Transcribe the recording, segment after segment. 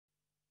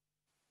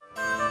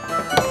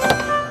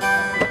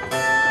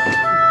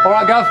All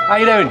right, Gov, how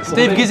you doing?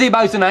 Steve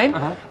Gazebo's the name,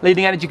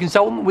 leading energy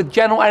consultant with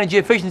General Energy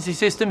Efficiency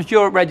Systems,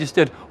 Europe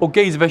registered, or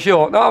Giza for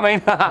short, know what I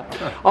mean?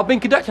 I've been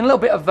conducting a little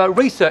bit of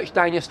research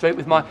down your street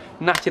with my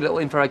natty little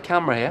infrared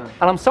camera here,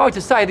 and I'm sorry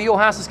to say that your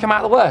house has come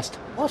out the worst.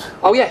 What?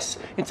 Oh yes,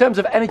 in terms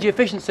of energy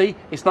efficiency,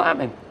 it's not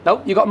happening.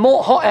 Nope, you've got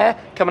more hot air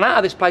coming out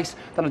of this place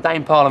than a day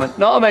in Parliament,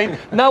 know what I mean?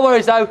 No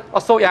worries though,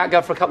 I'll sort you out,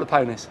 Gov, for a couple of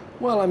ponies.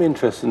 Well, I'm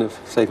interested in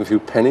saving a few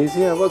pennies,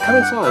 yeah. Well, come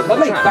inside.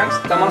 Lovely,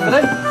 thanks, don't mind for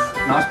them.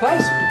 Nice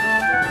place.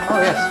 Oh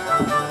yes.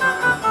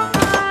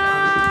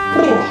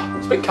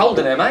 It's a bit cold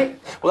in here, mate.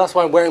 Well, that's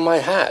why I'm wearing my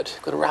hat.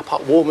 Got to wrap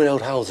up warm in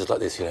old houses like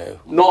this, you know.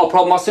 Not a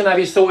problem, I'll soon have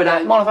you sorted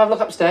out. Mind if I have a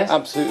look upstairs?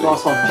 Absolutely.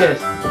 Nice one, cheers.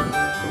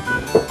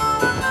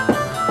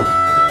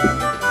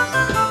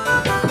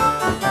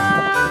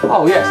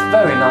 Oh yes,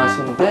 very nice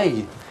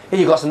indeed. Here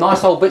you've got some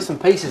nice old bits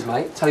and pieces,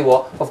 mate. Tell you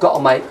what, I've got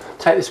a mate.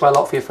 Take this way a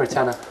lot for you for a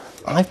tenner.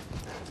 I've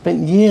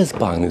spent years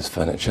buying this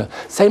furniture.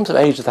 Same sort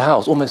of age as the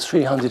house, almost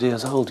 300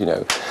 years old, you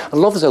know. A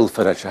lot of this old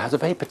furniture has a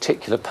very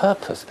particular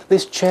purpose.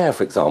 This chair,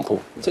 for example,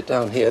 sit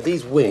down here,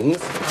 these wings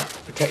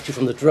protect you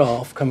from the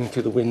draft coming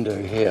through the window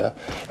here.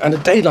 And a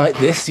day like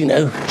this, you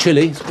know,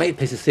 chilly, it's a great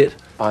place to sit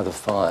by the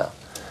fire,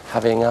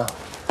 having a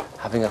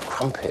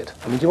crumpet.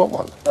 I mean, do you want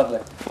one? Lovely.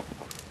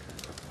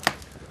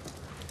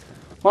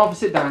 Mind if I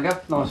sit down,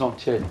 Gav? Nice one,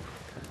 cheers.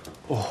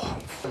 Oh.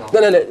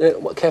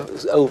 No, careful,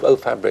 it's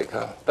old fabric,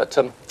 but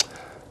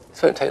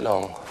this won't take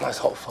long. Nice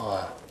hot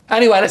fire.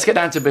 Anyway, let's get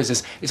down to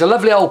business. It's a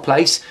lovely old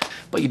place,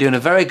 but you're doing a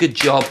very good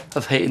job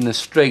of heating the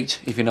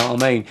street, if you know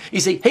what I mean. You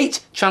see,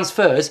 heat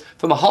transfers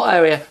from a hot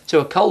area to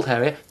a cold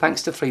area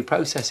thanks to three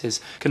processes: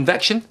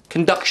 convection,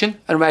 conduction,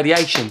 and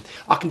radiation.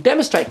 I can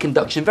demonstrate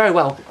conduction very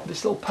well with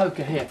this little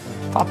poker here.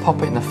 If I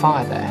pop it in the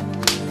fire there,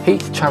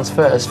 heat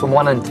transfers from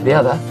one end to the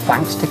other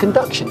thanks to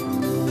conduction.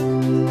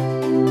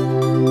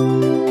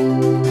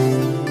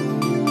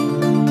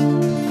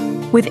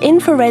 With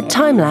infrared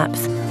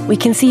time-lapse, we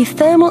can see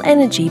thermal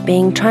energy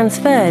being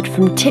transferred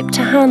from tip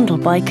to handle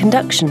by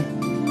conduction.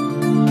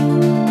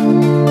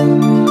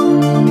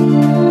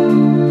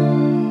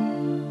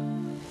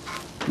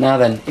 Now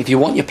then, if you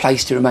want your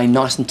place to remain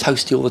nice and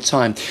toasty all the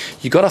time,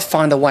 you've got to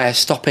find a way of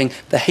stopping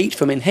the heat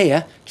from in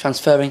here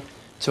transferring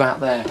to out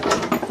there.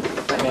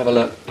 Let me have a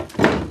look. Do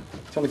you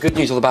want the good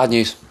news or the bad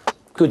news?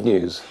 Good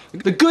news.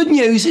 The good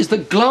news is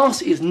that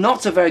glass is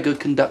not a very good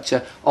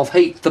conductor of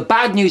heat. The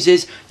bad news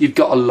is you've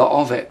got a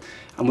lot of it.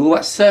 And with all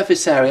that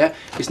surface area,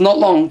 it's not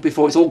long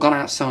before it's all gone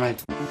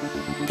outside.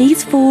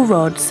 These 4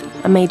 rods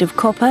are made of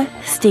copper,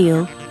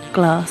 steel,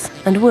 glass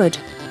and wood.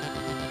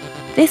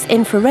 This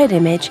infrared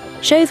image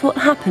shows what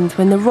happens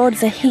when the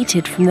rods are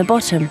heated from the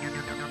bottom.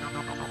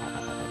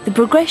 The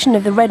progression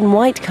of the red and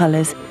white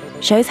colours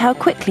shows how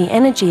quickly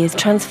energy is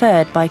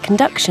transferred by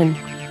conduction.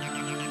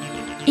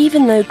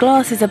 Even though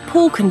glass is a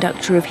poor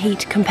conductor of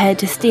heat compared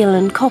to steel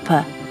and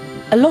copper,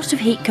 a lot of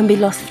heat can be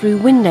lost through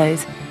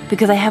windows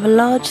because they have a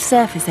large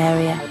surface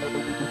area.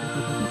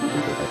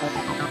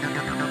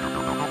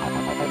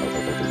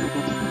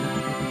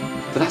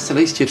 But that's the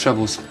least of your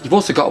troubles. You've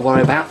also got to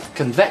worry about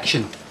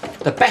convection.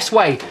 The best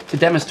way to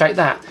demonstrate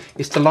that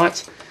is to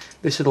light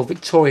this little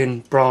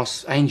Victorian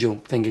brass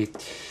angel thingy.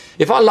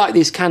 If I light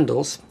these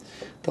candles,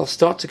 they'll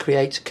start to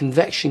create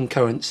convection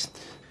currents.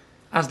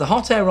 As the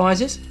hot air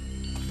rises,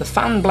 the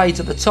fan blades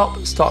at the top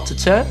start to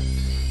turn,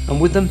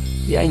 and with them,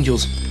 the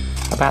angels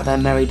about their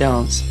merry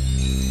dance.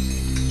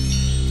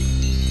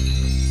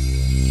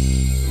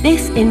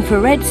 This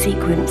infrared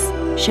sequence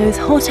shows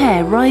hot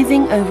air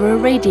rising over a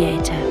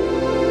radiator.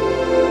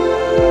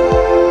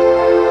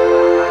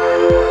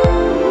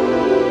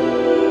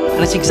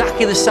 And it's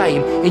exactly the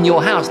same in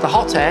your house. The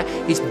hot air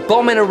is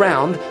bombing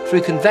around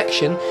through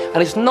convection,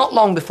 and it's not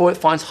long before it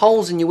finds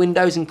holes in your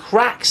windows and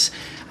cracks,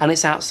 and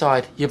it's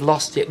outside. You've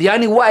lost it. The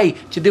only way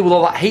to deal with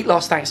all that heat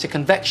loss thanks to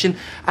convection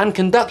and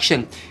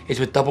conduction is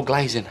with double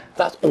glazing.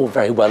 That's all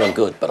very well and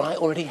good, but I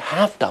already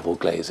have double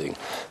glazing.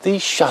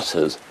 These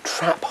shutters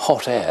trap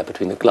hot air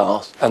between the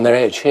glass and their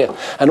edge here,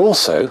 and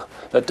also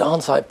a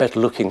darn sight better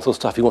looking sort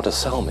of stuff you want to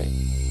sell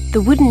me.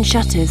 The wooden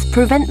shutters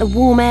prevent the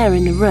warm air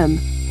in the room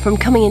from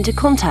coming into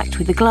contact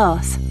with the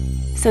glass,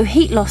 so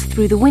heat loss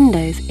through the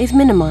windows is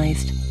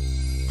minimised.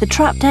 The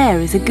trapped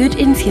air is a good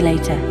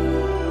insulator.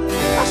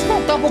 That's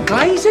not double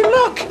glazing,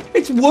 look!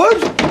 It's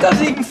wood! It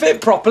doesn't even fit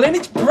properly and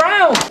it's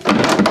brown!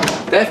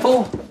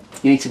 Therefore,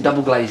 you need some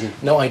double glazing.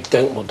 No, I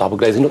don't want double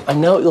glazing. Look, I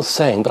know what you're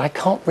saying, but I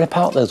can't rip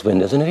out those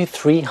windows. They're nearly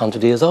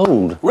 300 years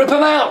old. Rip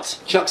them out!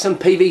 Chuck some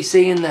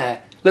PVC in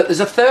there. Look, there's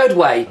a third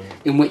way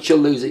in which you're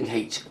losing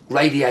heat.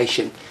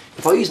 Radiation.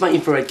 If I use my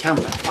infrared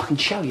camera, I can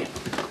show you.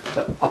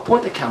 Look, I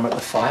point the camera at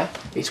the fire,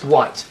 it's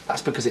white.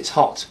 That's because it's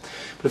hot.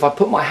 But if I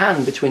put my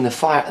hand between the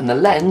fire and the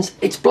lens,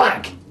 it's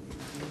black.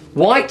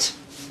 White,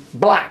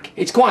 black.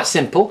 It's quite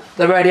simple.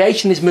 The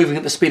radiation is moving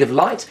at the speed of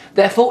light,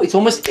 therefore it's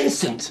almost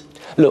instant.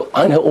 Look,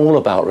 I know all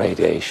about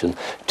radiation.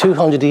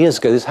 200 years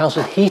ago, this house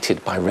was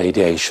heated by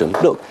radiation.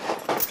 Look,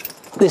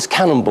 this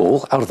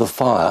cannonball out of the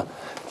fire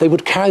They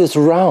would carry this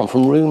around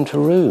from room to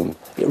room.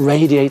 It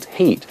radiates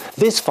heat.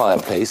 This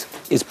fireplace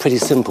is pretty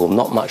simple,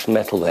 not much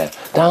metal there.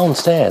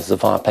 Downstairs is a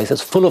fireplace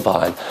that's full of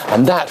iron,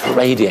 and that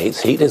radiates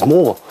heat. It's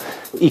more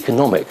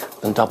economic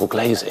than double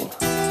glazing.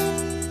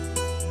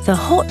 The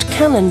hot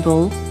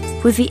cannonball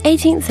was the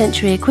 18th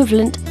century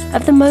equivalent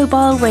of the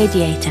mobile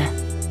radiator.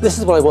 This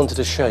is what I wanted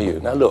to show you.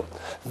 Now look,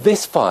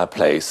 this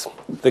fireplace,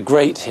 the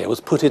grate here, was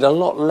put in a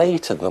lot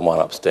later than the one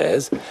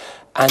upstairs,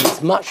 and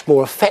it's much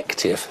more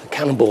effective. The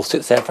cannonball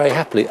sits there very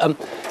happily.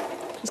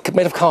 It's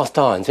made of cast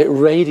iron, so it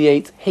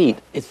radiates heat.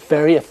 It's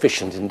very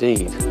efficient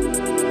indeed.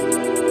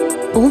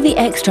 All the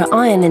extra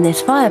iron in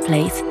this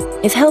fireplace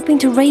is helping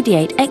to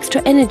radiate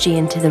extra energy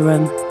into the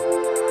room.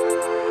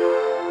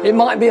 It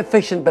might be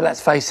efficient, but let's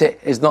face it,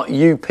 it's not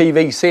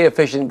UPVC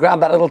efficient.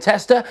 Grab that little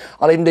tester,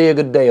 I'll even do you a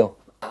good deal.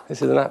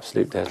 This is an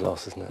absolute dead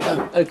loss, isn't it?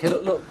 Okay,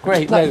 look,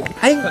 great. No.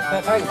 Hey,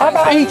 how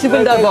about a heated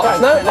window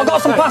box? No, I've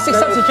got some plastic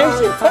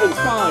substitutes.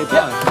 Fine.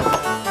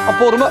 I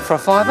bought them up for a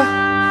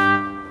 £5.